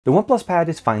The OnePlus Pad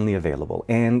is finally available,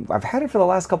 and I've had it for the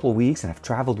last couple of weeks and I've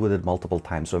traveled with it multiple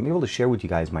times, so I'm able to share with you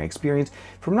guys my experience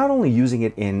from not only using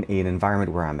it in an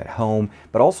environment where I'm at home,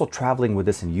 but also traveling with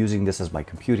this and using this as my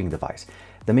computing device.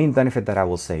 The main benefit that I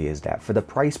will say is that for the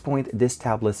price point, this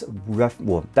tablet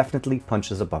definitely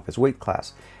punches above its weight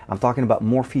class. I'm talking about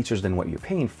more features than what you're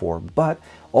paying for, but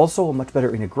also a much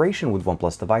better integration with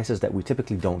OnePlus devices that we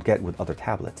typically don't get with other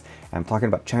tablets. I'm talking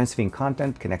about transferring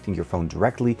content, connecting your phone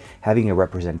directly, having a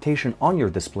representation on your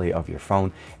display of your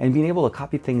phone, and being able to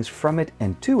copy things from it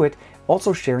and to it,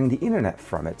 also sharing the internet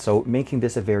from it. So making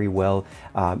this a very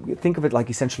think of it like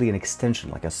essentially an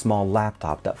extension, like a small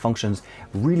laptop that functions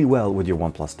really well with your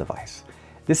OnePlus device.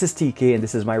 This is TK and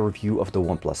this is my review of the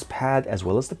OnePlus Pad, as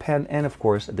well as the pen and of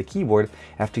course the keyboard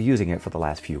after using it for the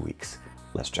last few weeks.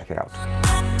 Let's check it out.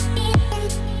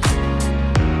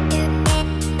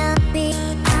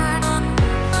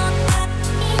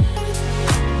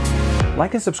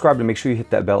 Like and subscribe and make sure you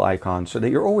hit that bell icon so that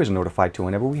you're always notified to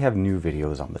whenever we have new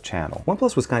videos on the channel.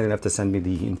 OnePlus was kind enough to send me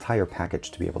the entire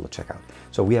package to be able to check out.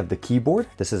 So we have the keyboard.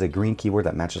 This is a green keyboard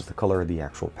that matches the color of the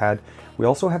actual pad. We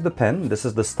also have the pen. This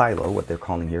is the stylo, what they're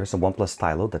calling here. It's a OnePlus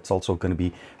Stylo that's also going to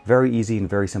be very easy and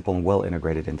very simple and well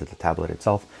integrated into the tablet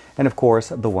itself. And of course,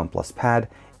 the OnePlus Pad.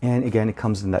 And again, it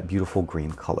comes in that beautiful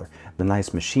green color. The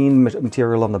nice machine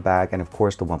material on the back, and of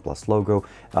course the OnePlus logo.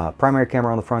 Primary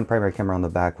camera on the front, primary camera on the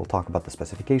back. We'll talk about the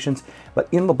specifications. But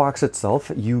in the box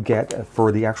itself, you get,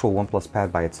 for the actual OnePlus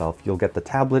Pad by itself, you'll get the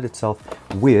tablet itself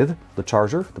with the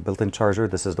charger, the built-in charger.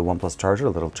 This is the OnePlus charger,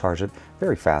 it'll charge it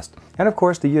very fast. And of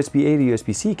course the USB-A to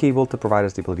USB-C cable to provide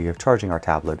us the ability of charging our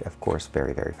tablet, of course,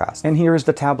 very, very fast. And here is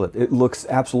the tablet. It looks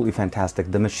absolutely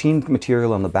fantastic. The machine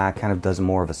material on the back kind of does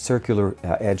more of a circular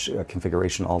edge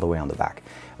configuration all the way on the back.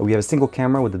 We have a single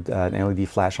camera with an LED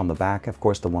flash on the back, of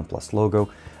course the OnePlus logo.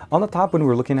 On the top, when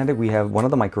we're looking at it, we have one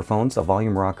of the microphones, a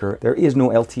volume rocker. There is no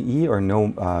LTE or no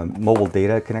mobile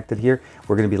data connected here.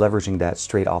 We're going to be leveraging that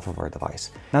straight off of our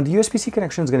device. Now the USB-C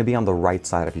connection is going to be on the right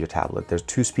side of your tablet. There's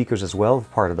two speakers as well,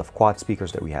 part of the quad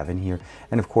speakers that we have in here,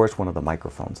 and of course one of the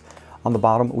microphones. On the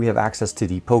bottom, we have access to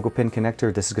the Pogo pin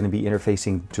connector. This is going to be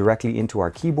interfacing directly into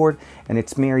our keyboard, and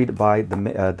it's married by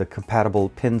the compatible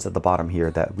pins at the bottom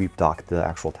here that we've docked the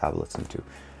actual tablets into.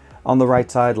 On the right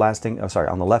side,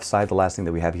 on the left side, the last thing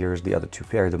that we have here is the other two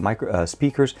pairs of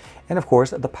speakers, and of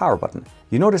course the power button.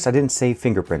 You notice I didn't say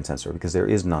fingerprint sensor because there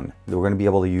is none. We're going to be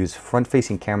able to use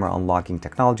front-facing camera unlocking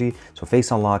technology, so face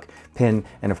unlock, pin,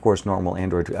 and of course normal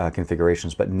Android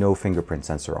configurations, but no fingerprint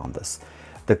sensor on this.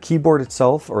 The keyboard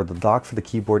itself, or the dock for the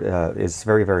keyboard, is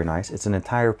very, very nice. It's an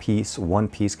entire piece, one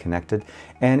piece connected,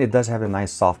 and it does have a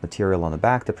nice soft material on the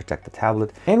back to protect the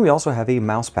tablet. And we also have a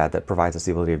mouse pad that provides us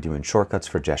the ability of doing shortcuts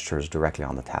for gestures directly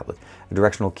on the tablet. A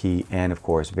directional key, and of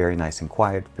course, very nice and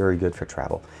quiet, very good for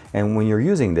travel. And when you're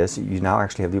using this, you now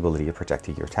actually have the ability of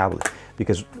protecting your tablet,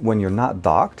 because when you're not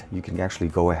docked, you can actually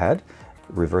go ahead,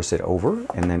 reverse it over,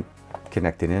 and then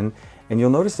connect it in. And you'll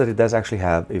notice that it does actually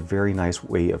have a very nice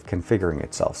way of configuring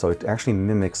itself. So it actually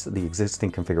mimics the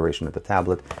existing configuration of the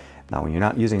tablet. Now, when you're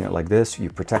not using it like this, you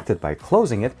protect it by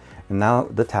closing it. And now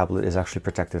the tablet is actually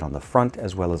protected on the front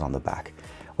as well as on the back.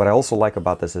 What I also like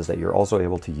about this is that you're also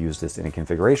able to use this in a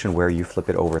configuration where you flip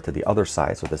it over to the other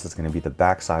side. So this is going to be the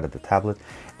back side of the tablet,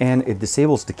 and it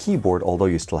disables the keyboard, although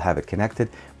you still have it connected,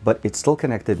 but it's still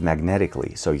connected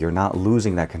magnetically. So you're not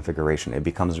losing that configuration. It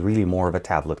becomes really more of a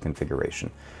tablet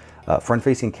configuration.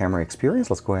 Front-facing camera experience,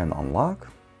 let's go ahead and unlock.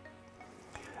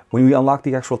 When we unlock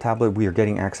the actual tablet, we are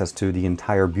getting access to the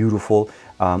entire beautiful,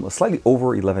 slightly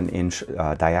over 11-inch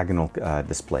diagonal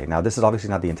display. Now, this is obviously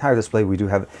not the entire display. We do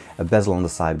have a bezel on the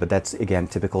side, but that's, again,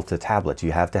 typical to tablets.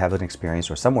 You have to have an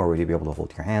experience or somewhere where you'll be able to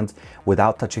hold your hands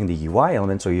without touching the UI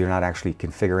element, so you're not actually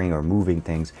configuring or moving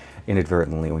things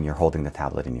inadvertently when you're holding the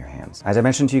tablet in your hands. As I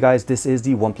mentioned to you guys, this is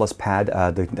the OnePlus Pad.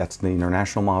 That's the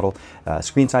international model.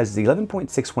 Screen size is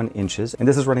 11.61 inches, and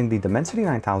this is running the Dimensity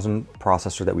 9000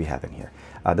 processor that we have in here.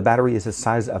 The battery is a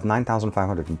size of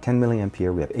 9,510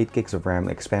 milliampere. We have 8 gigs of RAM,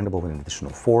 expandable with an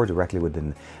additional 4 directly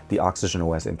within the Oxygen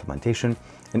OS implementation.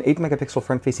 An 8 megapixel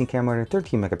front-facing camera and a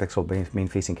 13 megapixel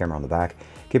main-facing camera on the back,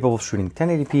 capable of shooting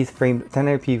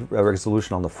 1080p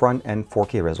resolution on the front and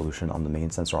 4K resolution on the main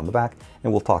sensor on the back,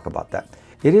 and we'll talk about that.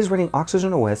 It is running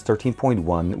Oxygen OS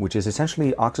 13.1, which is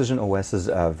essentially Oxygen OS's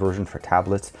version for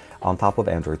tablets on top of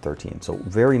Android 13. So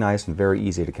very nice and very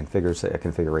easy to configure a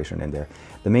configuration in there.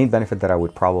 The main benefit that I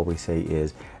would probably say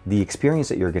is the experience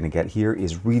that you're going to get here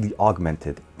is really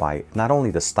augmented by not only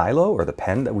the stylo or the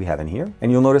pen that we have in here,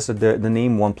 and you'll notice that the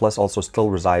name OnePlus also still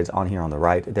resides on here on the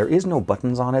right. There is no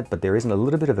buttons on it, but there is a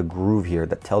little bit of a groove here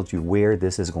that tells you where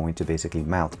this is going to basically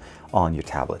mount on your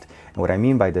tablet. And what I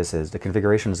mean by this is the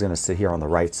configuration is going to sit here on the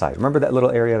right side. Remember that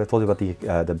little area that I told you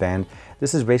about the band?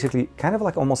 This is basically kind of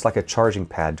like almost like a charging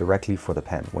pad directly for the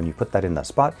pen. When you put that in that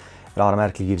spot, it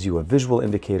automatically gives you a visual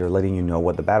indicator letting you know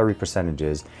what the battery percentage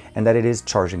is and that it is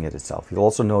charging it itself. You'll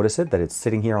also notice it that it's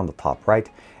sitting here on the top right,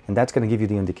 and that's going to give you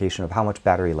the indication of how much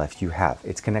battery life you have.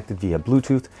 It's connected via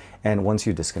Bluetooth, and once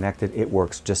you disconnect it, it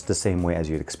works just the same way as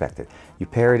you'd expect it. You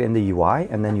pair it in the UI,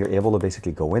 and then you're able to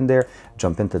basically go in there,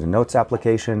 jump into the Notes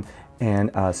application,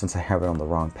 and since I have it on the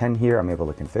wrong pen here, I'm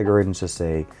able to configure it and just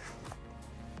say,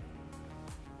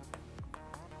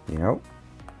 you know,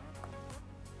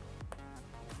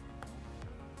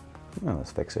 well,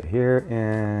 let's fix it here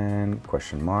and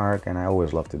question mark, and I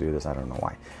always love to do this, I don't know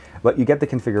why. But you get the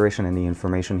configuration and the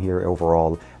information here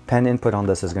overall. Pen input on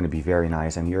this is going to be very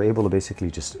nice, and you're able to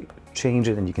basically just change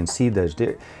it, and you can see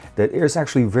that there's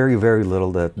actually very, very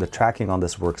little. The tracking on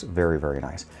this works very, very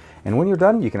nice. And when you're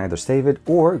done, you can either save it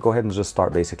or go ahead and just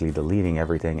start basically deleting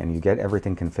everything, and you get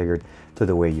everything configured to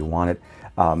the way you want it.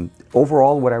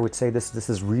 Overall, what I would say, this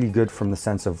is really good from the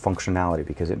sense of functionality,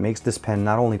 because it makes this pen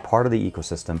not only part of the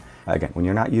ecosystem. Again, when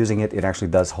you're not using it, it actually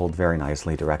does hold very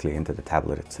nicely directly into the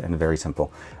tablet. It's very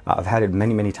simple. I've had it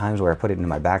many, many times where I put it in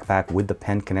my backpack with the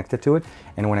pen connected to it,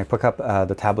 and when I pick up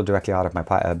the tablet directly out of my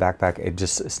backpack, it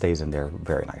just stays in there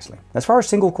very nicely. As far as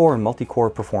single core and multi-core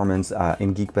performance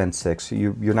in Geekbench 6,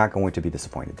 you're not going to be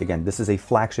disappointed. Again, this is a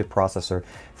flagship processor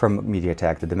from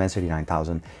MediaTek, the Dimensity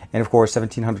 9000, and of course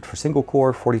 1700 for single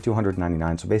core,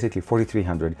 4299, so basically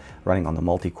 4300 running on the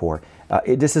multi-core.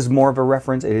 This is more of a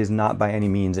reference. It is not by any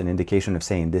means an indication of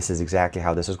saying this is exactly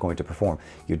how this is going to perform.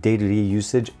 Your day-to-day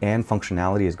usage and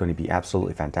functionality is going to be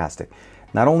absolutely fantastic.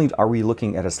 Not only are we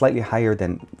looking at a slightly higher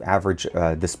than average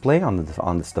display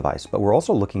on this device, but we're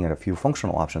also looking at a few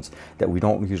functional options that we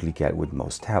don't usually get with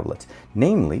most tablets.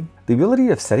 Namely, the ability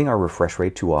of setting our refresh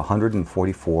rate to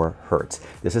 144 Hertz.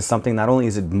 This is something, not only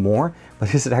is it more, but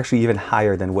this is actually even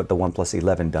higher than what the OnePlus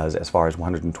 11 does as far as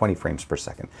 120 frames per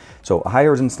second. So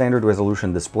higher than standard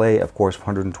resolution display, of course,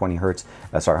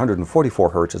 144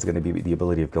 Hertz is going to be the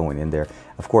ability of going in there.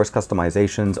 Of course,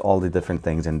 customizations, all the different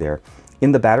things in there.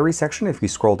 In the battery section, if we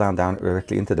scroll down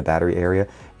directly into the battery area,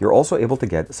 you're also able to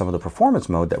get some of the performance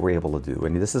mode that we're able to do.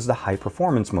 And this is the high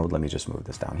performance mode. Let me just move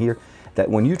this down here.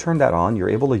 That when you turn that on, you're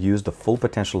able to use the full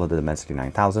potential of the Dimensity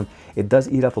 9000. It does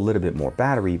eat up a little bit more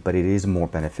battery, but it is more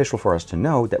beneficial for us to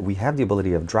know that we have the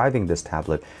ability of driving this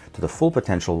tablet to the full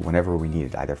potential whenever we need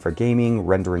it, either for gaming,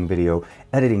 rendering video,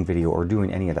 editing video, or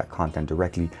doing any of that content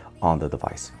directly on the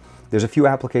device. There's a few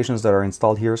applications that are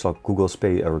installed here. So Google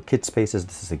Space or Kit Spaces,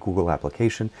 this is a Google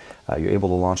application. You're able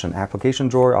to launch an application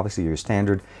drawer, obviously your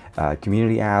standard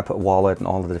community app, wallet, and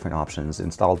all the different options.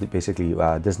 Installed basically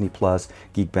Disney Plus,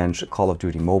 Geekbench, Call of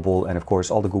Duty Mobile, and of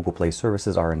course all the Google Play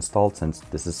services are installed since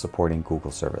this is supporting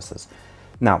Google services.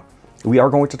 Now, we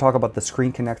are going to talk about the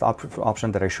Screen Connect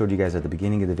option that I showed you guys at the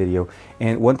beginning of the video.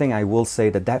 And one thing I will say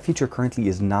that feature currently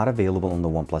is not available on the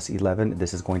OnePlus 11.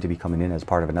 This is going to be coming in as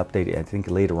part of an update, I think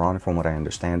later on, from what I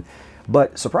understand.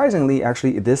 But surprisingly,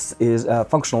 actually, this is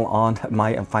functional on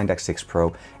my Find X6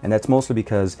 Pro. And that's mostly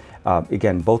because,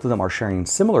 again, both of them are sharing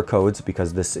similar codes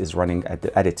because this is running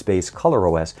at its base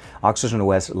ColorOS.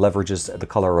 OxygenOS leverages the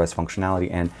ColorOS functionality.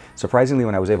 And surprisingly,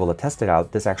 when I was able to test it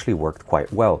out, this actually worked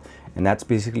quite well. And that's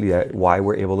basically why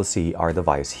we're able to see our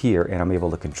device here, and I'm able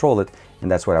to control it.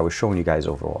 And that's what I was showing you guys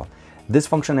overall. This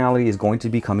functionality is going to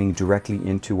be coming directly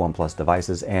into OnePlus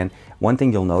devices. And one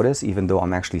thing you'll notice, even though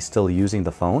I'm actually still using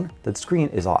the phone, the screen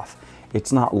is off.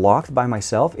 It's not locked by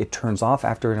myself. It turns off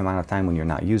after an amount of time when you're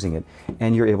not using it.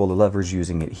 And you're able to leverage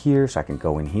using it here. So I can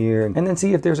go in here and then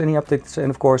see if there's any updates. And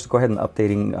of course, go ahead and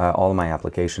updating all of my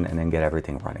application and then get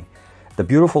everything running. The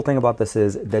beautiful thing about this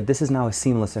is that this is now a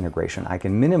seamless integration. I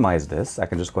can minimize this. I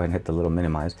can just go ahead and hit the little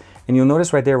minimize. And you'll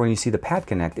notice right there when you see the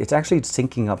PadConnect, it's actually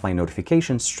syncing up my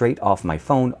notifications straight off my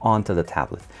phone onto the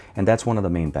tablet. And that's one of the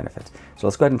main benefits. So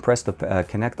let's go ahead and press the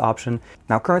Connect option.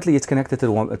 Now currently it's connected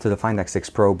to the Find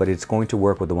X6 Pro, but it's going to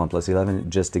work with the OnePlus 11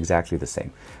 just exactly the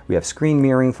same. We have screen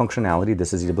mirroring functionality.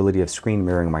 This is the ability of screen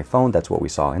mirroring my phone. That's what we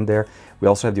saw in there. We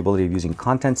also have the ability of using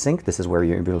content sync. This is where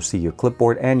you're able to see your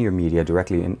clipboard and your media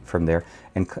directly in from there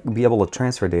and be able to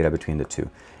transfer data between the two.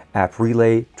 App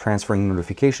relay, transferring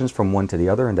notifications from one to the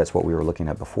other, and that's what we were looking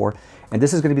at before. And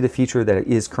this is going to be the feature that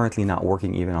is currently not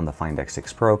working even on the Find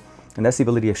X6 Pro. and that's the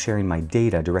ability of sharing my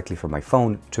data directly from my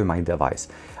phone to my device.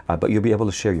 But you'll be able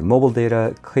to share your mobile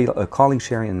data, calling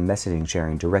sharing, and messaging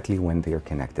sharing directly when they are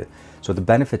connected. So the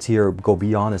benefits here go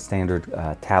beyond a standard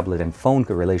tablet and phone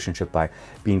relationship by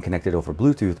being connected over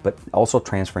Bluetooth, but also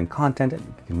transferring content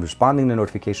and responding to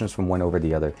notifications from one over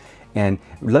the other, and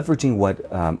leveraging what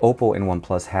OPPO and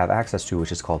OnePlus have access to,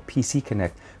 which is called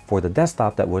PConnect for the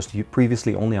desktop that was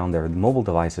previously only on their mobile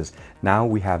devices. Now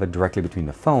we have it directly between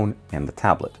the phone and the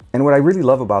tablet. And what I really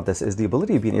love about this is the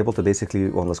ability of being able to basically,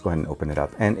 well, let's go ahead and open it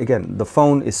up. And again, the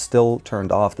phone is still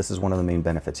turned off. This is one of the main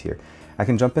benefits here. I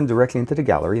can jump in directly into the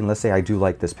gallery, and let's say I do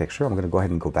like this picture. I'm going to go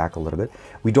ahead and go back a little bit.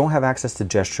 We don't have access to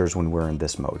gestures when we're in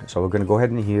this mode. So we're going to go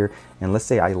ahead in here, and let's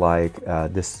say I like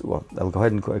this. Well, I'll go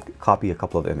ahead and copy a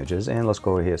couple of images, and let's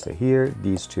go here, say here,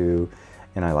 these two,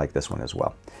 and I like this one as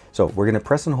well. So we're going to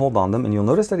press and hold on them, and you'll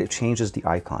notice that it changes the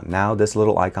icon. Now this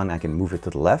little icon, I can move it to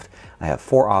the left. I have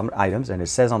 4 items, and it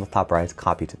says on the top right,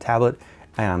 copy to tablet,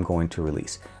 and I'm going to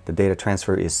release. The data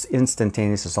transfer is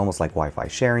instantaneous. It's almost like Wi-Fi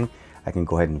sharing. I can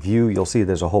go ahead and view. You'll see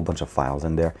there's a whole bunch of files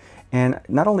in there. And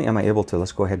not only am I able to,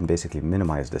 let's go ahead and basically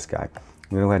minimize this guy. I'm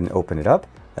going to go ahead and open it up.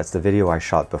 That's the video I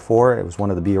shot before. It was one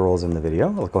of the B-rolls in the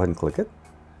video. I'll go ahead and click it.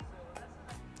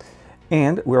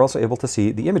 And we're also able to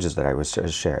see the images that I was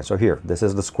sharing. So here, this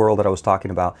is the squirrel that I was talking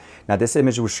about. Now this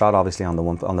image was shot obviously on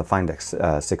the Find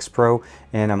X6 Pro,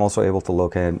 and I'm also able to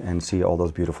look and see all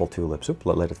those beautiful tulips. Oops,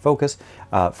 let it focus,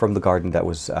 from the garden that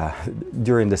was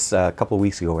during this couple of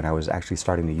weeks ago when I was actually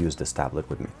starting to use this tablet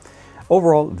with me.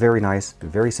 Overall, very nice,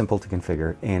 very simple to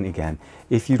configure. And again,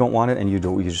 if you don't want it and you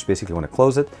just basically want to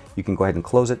close it, you can go ahead and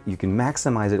close it. You can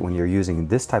maximize it when you're using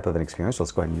this type of an experience. So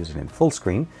let's go ahead and use it in full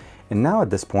screen. And now at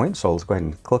this point, so let's go ahead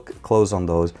and click close on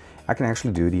those. I can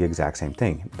actually do the exact same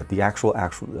thing, but the actual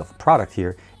product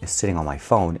here is sitting on my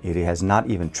phone. It has not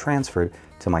even transferred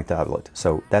to my tablet.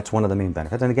 So that's one of the main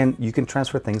benefits. And again, you can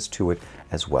transfer things to it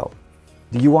as well.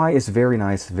 The UI is very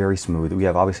nice, very smooth. We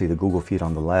have obviously the Google feed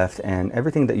on the left and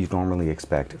everything that you normally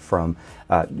expect from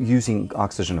using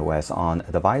Oxygen OS on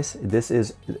a device. This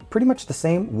is pretty much the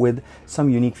same with some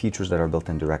unique features that are built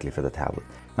in directly for the tablet.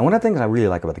 Now, one of the things I really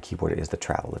like about the keyboard is the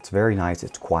travel. It's very nice,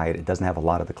 it's quiet, it doesn't have a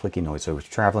lot of the clicky noise. So I was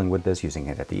traveling with this, using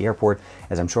it at the airport.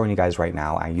 As I'm showing you guys right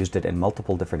now, I used it in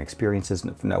multiple different experiences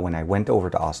when I went over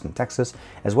to Austin, Texas,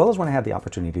 as well as when I had the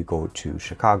opportunity to go to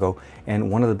Chicago.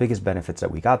 And one of the biggest benefits that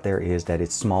we got there is that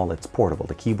it's small, it's portable.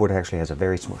 The keyboard actually has a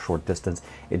very short distance.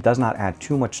 It does not add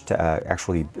too much to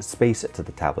actually space to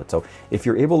the tablet. So if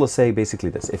you're able to say basically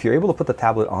this, if you're able to put the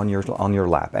tablet on your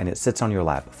lap and it sits on your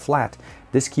lap flat,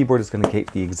 this keyboard is going to take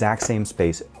the exact same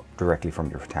space directly from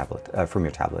your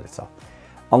tablet itself.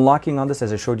 Unlocking on this,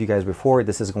 as I showed you guys before,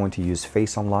 this is going to use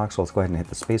face unlock. So let's go ahead and hit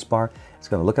the space bar. It's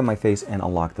going to look at my face and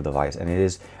unlock the device, and it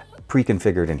is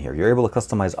pre-configured in here. You're able to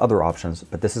customize other options,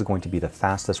 but this is going to be the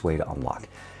fastest way to unlock.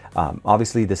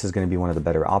 Obviously, this is going to be one of the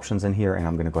better options in here, and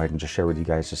I'm going to go ahead and just share with you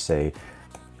guys, just say,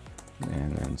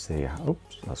 and then say,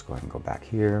 oops, let's go ahead and go back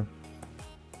here.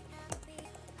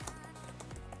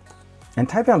 And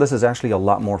typing on this is actually a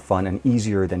lot more fun and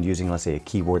easier than using, let's say, a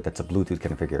keyboard that's a Bluetooth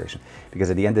configuration, because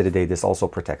at the end of the day, this also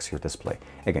protects your display.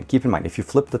 Again, keep in mind, if you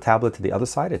flip the tablet to the other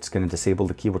side, it's going to disable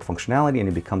the keyboard functionality and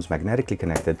it becomes magnetically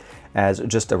connected as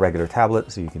just a regular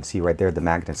tablet. So you can see right there, the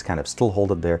magnets kind of still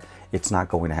hold it there. It's not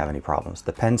going to have any problems.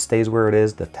 The pen stays where it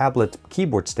is, the tablet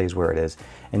keyboard stays where it is,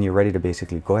 and you're ready to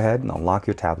basically go ahead and unlock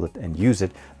your tablet and use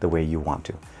it the way you want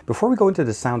to. Before we go into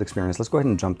the sound experience, let's go ahead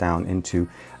and jump down into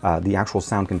the actual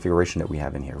sound configuration that we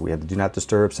have in here. We have the do not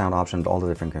disturb sound option, all the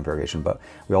different configuration, but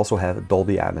we also have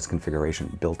Dolby Atmos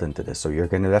configuration built into this. So you're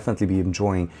going to definitely be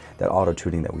enjoying that auto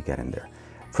tuning that we get in there.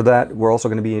 For that, we're also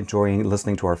going to be enjoying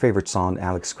listening to our favorite song,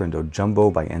 Alex Crindo Jumbo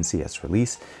by NCS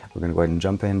Release. We're going to go ahead and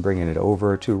jump in, bringing it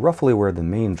over to roughly where the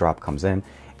main drop comes in.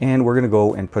 And we're going to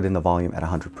go and put in the volume at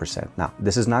 100%. Now,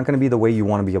 this is not going to be the way you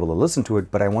want to be able to listen to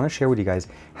it, but I want to share with you guys,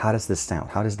 how does this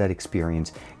sound? How does that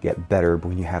experience get better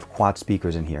when you have quad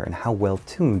speakers in here, and how well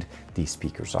tuned these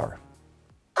speakers are?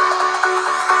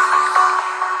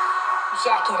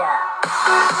 Jack it up.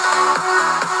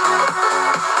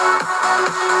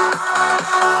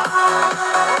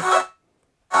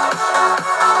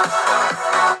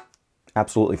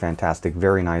 Absolutely fantastic,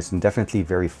 very nice, and definitely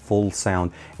very full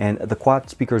sound. And the quad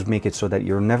speakers make it so that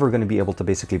you're never going to be able to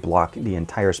basically block the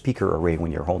entire speaker array when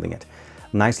you're holding it.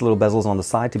 Nice little bezels on the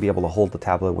side to be able to hold the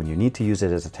tablet when you need to use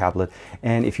it as a tablet.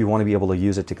 And if you want to be able to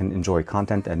use it to enjoy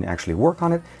content and actually work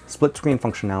on it, split screen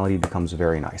functionality becomes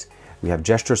very nice. We have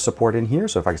gesture support in here,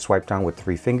 so if I swipe down with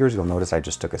 3 fingers, you'll notice I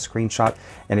just took a screenshot.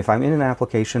 And if I'm in an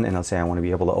application and I'll say I want to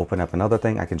be able to open up another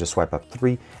thing, I can just swipe up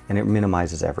 3 and it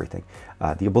minimizes everything.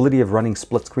 The ability of running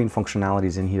split screen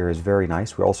functionalities in here is very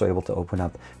nice. We're also able to open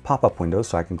up pop-up windows,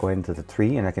 so I can go into the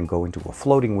 3 and I can go into a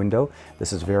floating window.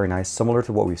 This is very nice, similar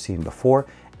to what we've seen before,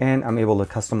 and I'm able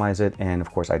to customize it and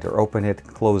of course either open it,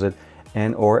 close it,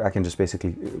 or I can just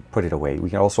basically put it away. We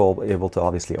can also be able to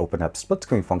obviously open up split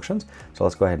screen functions. So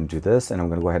let's go ahead and do this, and I'm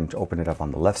going to go ahead and open it up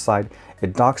on the left side.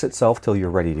 It docks itself till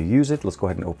you're ready to use it. Let's go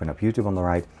ahead and open up YouTube on the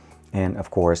right. And of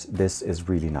course, this is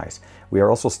really nice. We are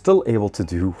also still able to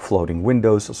do floating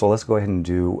windows. So let's go ahead and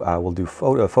do, we'll do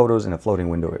photos in a floating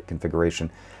window configuration.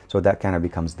 So that kind of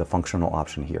becomes the functional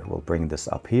option here. We'll bring this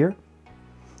up here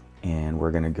and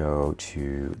we're going to go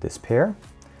to this pair.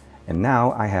 And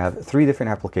now I have 3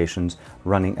 different applications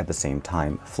running at the same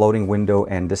time. Floating window,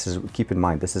 and this is, keep in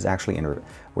mind, this is actually,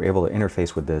 we're able to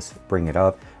interface with this, bring it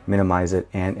up, minimize it,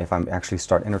 and if I'm actually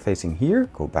start interfacing here,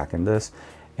 go back in this,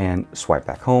 and swipe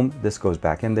back home, this goes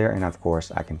back in there, and of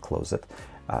course I can close it.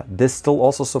 This still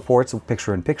also supports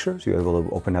picture-in-picture, so you're able to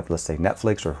open up, let's say,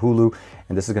 Netflix or Hulu,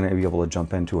 and this is going to be able to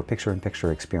jump into a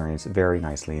picture-in-picture experience very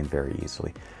nicely and very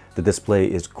easily. The display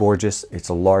is gorgeous. It's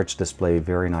a large display,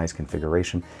 very nice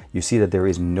configuration. You see that there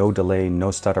is no delay,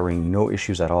 no stuttering, no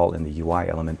issues at all in the UI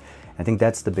element. I think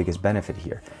that's the biggest benefit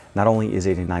here. Not only is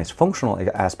it a nice functional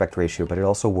aspect ratio, but it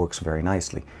also works very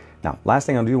nicely. Now, last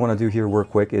thing I do want to do here real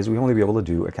quick is we want to be able to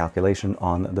do a calculation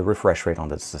on the refresh rate on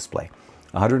this display.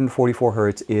 144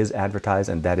 Hertz is advertised,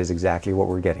 and that is exactly what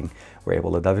we're getting. We're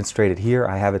able to demonstrate it here.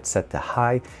 I have it set to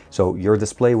high, so your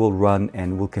display will run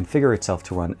and will configure itself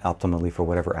to run optimally for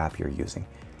whatever app you're using.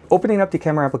 Opening up the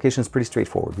camera application is pretty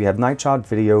straightforward. We have night shot,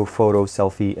 video, photo,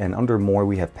 selfie, and under more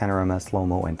we have panorama,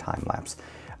 slow-mo, and time-lapse.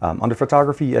 Under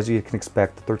photography, as you can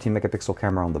expect, 13 megapixel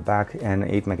camera on the back and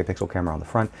 8 megapixel camera on the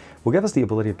front will give us the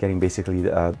ability of getting basically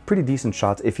pretty decent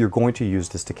shots if you're going to use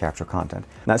this to capture content.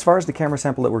 Now, as far as the camera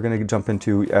sample that we're going to jump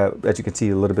into, as you can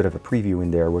see a little bit of a preview in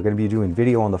there, we're going to be doing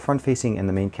video on the front facing and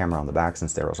the main camera on the back,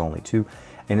 since there was only 2.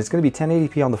 And it's going to be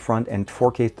 1080p on the front and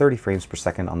 4K 30 frames per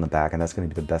second on the back, and that's going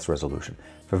to be the best resolution.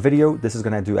 For video, this is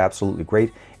going to do absolutely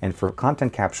great, and for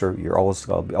content capture, you're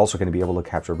also going to be able to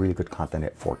capture really good content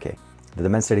at 4K. The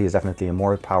Dimensity is definitely a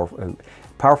more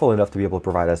powerful enough to be able to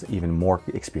provide us even more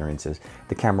experiences.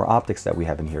 The camera optics that we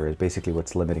have in here is basically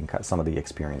what's limiting some of the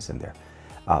experience in there.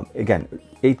 Again,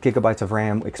 8 gigabytes of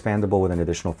RAM, expandable with an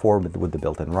additional 4 with the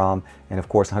built-in ROM, and of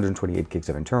course 128 gigs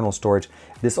of internal storage.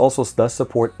 This also does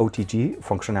support OTG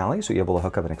functionality, so you're able to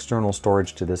hook up an external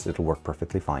storage to this, it'll work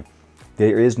perfectly fine.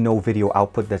 There is no video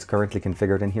output that's currently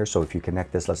configured in here, so if you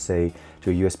connect this, let's say, to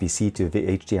a USB-C to a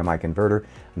HDMI converter,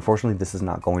 unfortunately this is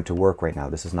not going to work right now.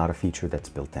 This is not a feature that's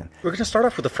built in. We're going to start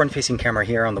off with the front-facing camera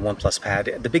here on the OnePlus Pad.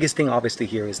 The biggest thing obviously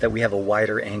here is that we have a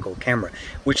wider angle camera,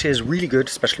 which is really good,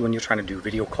 especially when you're trying to do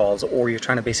video calls or you're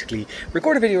trying to basically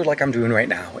record a video like I'm doing right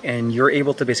now, and you're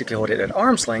able to basically hold it at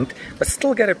arm's length, but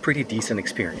still get a pretty decent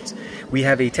experience. We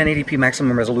have a 1080p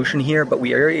maximum resolution here, but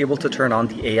we are able to turn on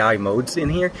the AI modes in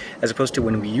here, as opposed to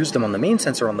when we use them on the main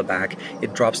sensor on the back,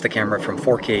 it drops the camera from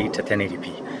 4K to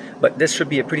 1080p. But this should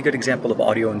be a pretty good example of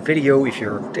audio and video. If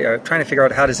you're trying to figure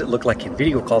out how does it look like in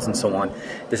video calls and so on,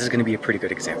 this is going to be a pretty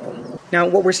good example. Now,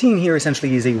 what we're seeing here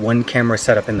essentially is a 1 camera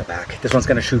setup in the back. This one's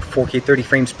going to shoot 4K 30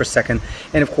 frames per second.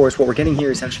 And of course, what we're getting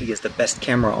here essentially is the best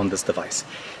camera on this device.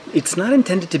 It's not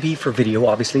intended to be for video,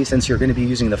 obviously, since you're going to be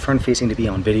using the front facing to be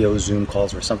on video, Zoom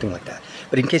calls, or something like that.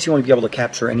 But in case you want to be able to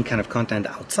capture any kind of content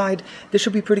outside, this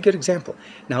should be a pretty good example.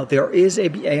 Now, there is a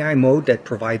AI mode that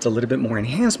provides a little bit more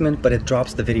enhancement, but it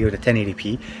drops the video to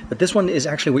 1080p. But this one is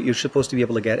actually what you're supposed to be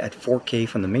able to get at 4K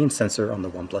from the main sensor on the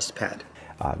OnePlus Pad.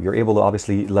 You're able to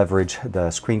obviously leverage the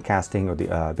screencasting or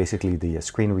the basically the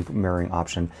screen mirroring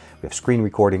option. We have screen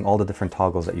recording, all the different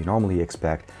toggles that you normally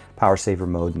expect, power saver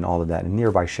mode and all of that, and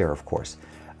nearby share, of course.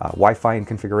 Wi-Fi and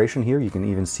configuration here, you can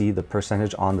even see the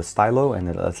percentage on the stylo, and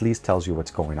it at least tells you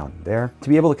what's going on there. To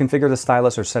be able to configure the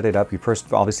stylus or set it up, you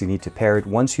first obviously need to pair it.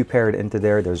 Once you pair it into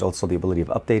there, there's also the ability of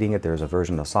updating it. There's a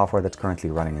version of software that's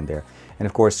currently running in there. And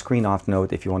of course, screen off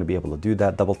note, if you want to be able to do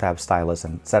that, double tap stylus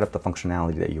and set up the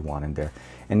functionality that you want in there.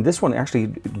 And this one, actually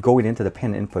going into the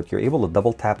pen input, you're able to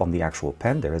double tap on the actual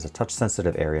pen. There is a touch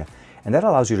sensitive area. and that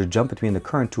allows you to jump between the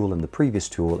current tool and the previous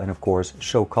tool, and of course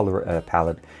show color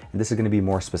palette, and this is going to be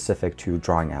more specific to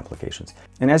drawing applications.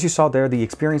 And as you saw there, the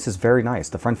experience is very nice.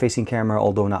 The front-facing camera,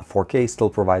 although not 4K, still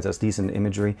provides us decent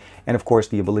imagery, and of course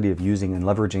the ability of using and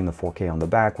leveraging the 4K on the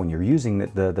back when you're using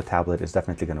the tablet is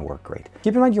definitely going to work great.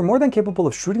 Keep in mind, you're more than capable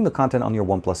of shooting the content on your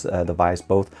OnePlus device,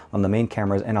 both on the main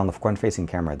cameras and on the front-facing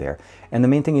camera there. And the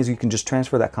main thing is you can just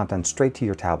transfer that content straight to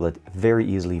your tablet very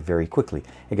easily, very quickly.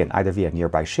 Again, either via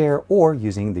nearby share or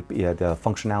using the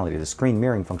functionality, the screen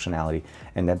mirroring functionality,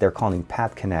 and that they're calling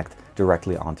PadConnect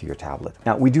directly onto your tablet.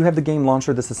 Now, we do have the game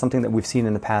launcher. This is something that we've seen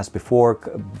in the past before,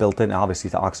 built in obviously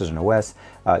to Oxygen OS.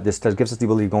 This gives us the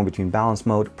ability of going between balance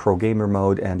mode, pro gamer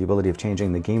mode, and the ability of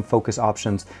changing the game focus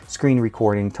options, screen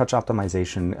recording, touch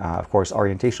optimization, of course,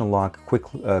 orientation lock,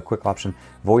 quick option,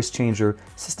 voice changer,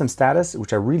 system status,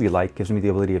 which I really like, gives me the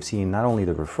ability of seeing not only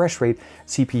the refresh rate,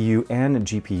 CPU, and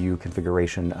GPU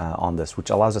configuration on this, which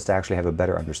allows us to actually have a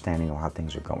better understanding of how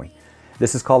things are going.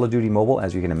 This is Call of Duty Mobile.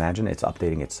 As you can imagine, it's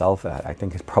updating itself. I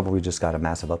think it's probably just got a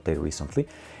massive update recently.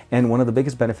 And one of the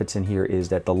biggest benefits in here is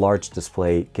that the large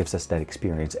display gives us that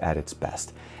experience at its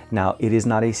best. Now, it is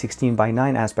not a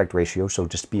 16:9 aspect ratio, so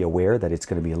just be aware that it's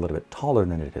going to be a little bit taller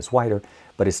than it is wider,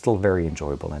 but it's still very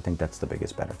enjoyable, and I think that's the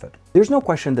biggest benefit. There's no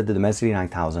question that the Dimensity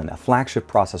 9000, a flagship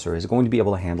processor, is going to be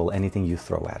able to handle anything you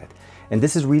throw at it. And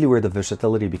this is really where the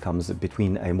versatility becomes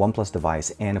between a OnePlus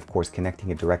device and, of course, connecting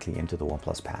it directly into the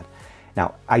OnePlus Pad.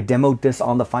 Now, I demoed this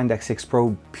on the Find X6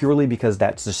 Pro purely because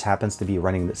that just happens to be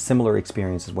running similar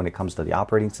experiences when it comes to the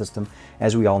operating system.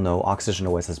 As we all know, Oxygen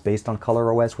OS is based on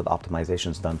ColorOS with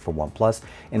optimizations done for OnePlus.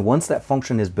 And once that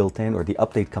function is built in or the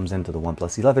update comes into the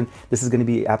OnePlus 11, this is going to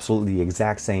be absolutely the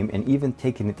exact same, and even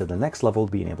taking it to the next level,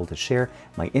 being able to share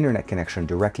my internet connection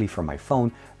directly from my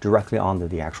phone directly onto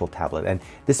the actual tablet. And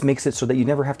this makes it so that you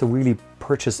never have to really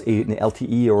purchase an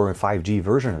LTE or a 5G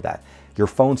version of that. Your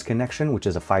phone's connection, which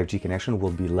is a 5G connection,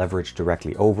 will be leveraged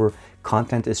directly over.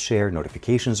 Content is shared,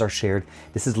 notifications are shared.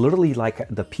 This is literally like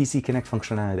the PC Connect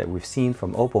functionality that we've seen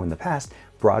from OPPO in the past,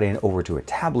 brought in over to a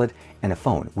tablet and a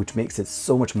phone, which makes it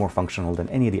so much more functional than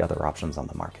any of the other options on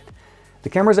the market. The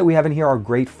cameras that we have in here are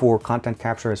great for content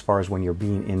capture as far as when you're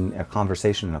being in a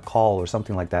conversation, in a call or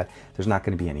something like that. There's not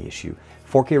going to be any issue.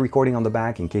 4K recording on the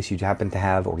back in case you happen to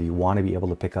have or you want to be able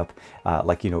to pick up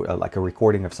like a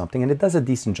recording of something, and it does a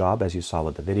decent job as you saw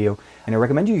with the video. And I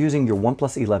recommend you using your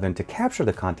OnePlus 11 to capture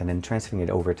the content and transferring it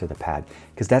over to the pad,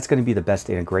 because that's going to be the best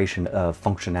integration of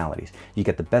functionalities. You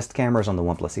get the best cameras on the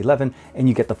OnePlus 11 and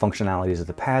you get the functionalities of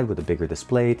the pad with a bigger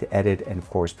display to edit and of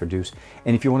course produce.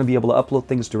 And if you want to be able to upload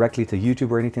things directly to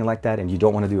YouTube or anything like that and you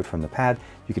don't want to do it from the pad,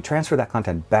 you can transfer that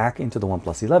content back into the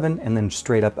OnePlus 11 and then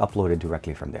straight up upload it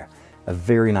directly from there. A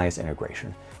very nice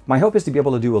integration. My hope is to be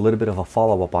able to do a little bit of a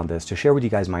follow-up on this to share with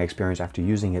you guys my experience after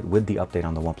using it with the update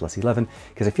on the OnePlus 11,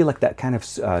 because I feel like that kind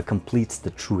of completes the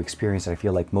true experience that I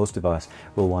feel like most of us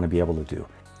will want to be able to do.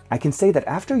 I can say that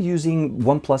after using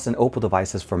OnePlus and OPPO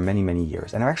devices for many, many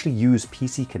years, and I actually use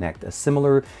PC Connect, a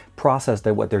similar process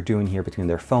that what they're doing here between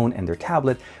their phone and their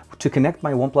tablet, to connect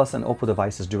my OnePlus and OPPO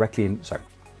devices directly in,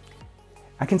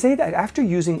 I can say that after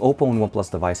using OPPO and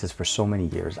OnePlus devices for so many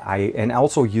years, and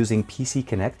also using PC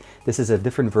Connect, this is a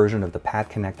different version of the Pad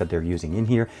Connect that they're using in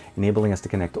here, enabling us to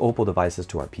connect OPPO devices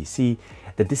to our PC,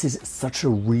 that this is such a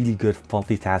really good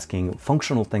multitasking,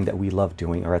 functional thing that we love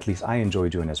doing, or at least I enjoy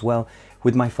doing as well,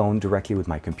 with my phone directly with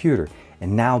my computer.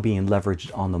 And now being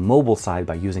leveraged on the mobile side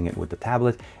by using it with the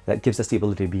tablet, that gives us the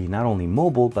ability to be not only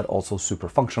mobile, but also super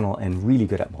functional and really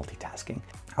good at multitasking.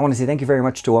 I want to say thank you very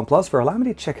much to OnePlus for allowing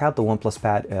me to check out the OnePlus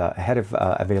Pad ahead of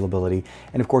availability,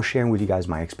 and of course sharing with you guys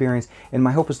my experience. And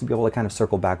my hope is to be able to kind of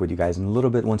circle back with you guys in a little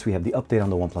bit once we have the update on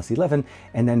the OnePlus 11,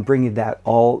 and then bring that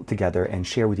all together and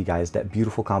share with you guys that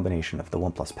beautiful combination of the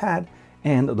OnePlus Pad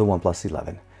and the OnePlus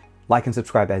 11. Like and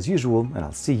subscribe as usual, and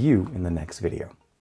I'll see you in the next video.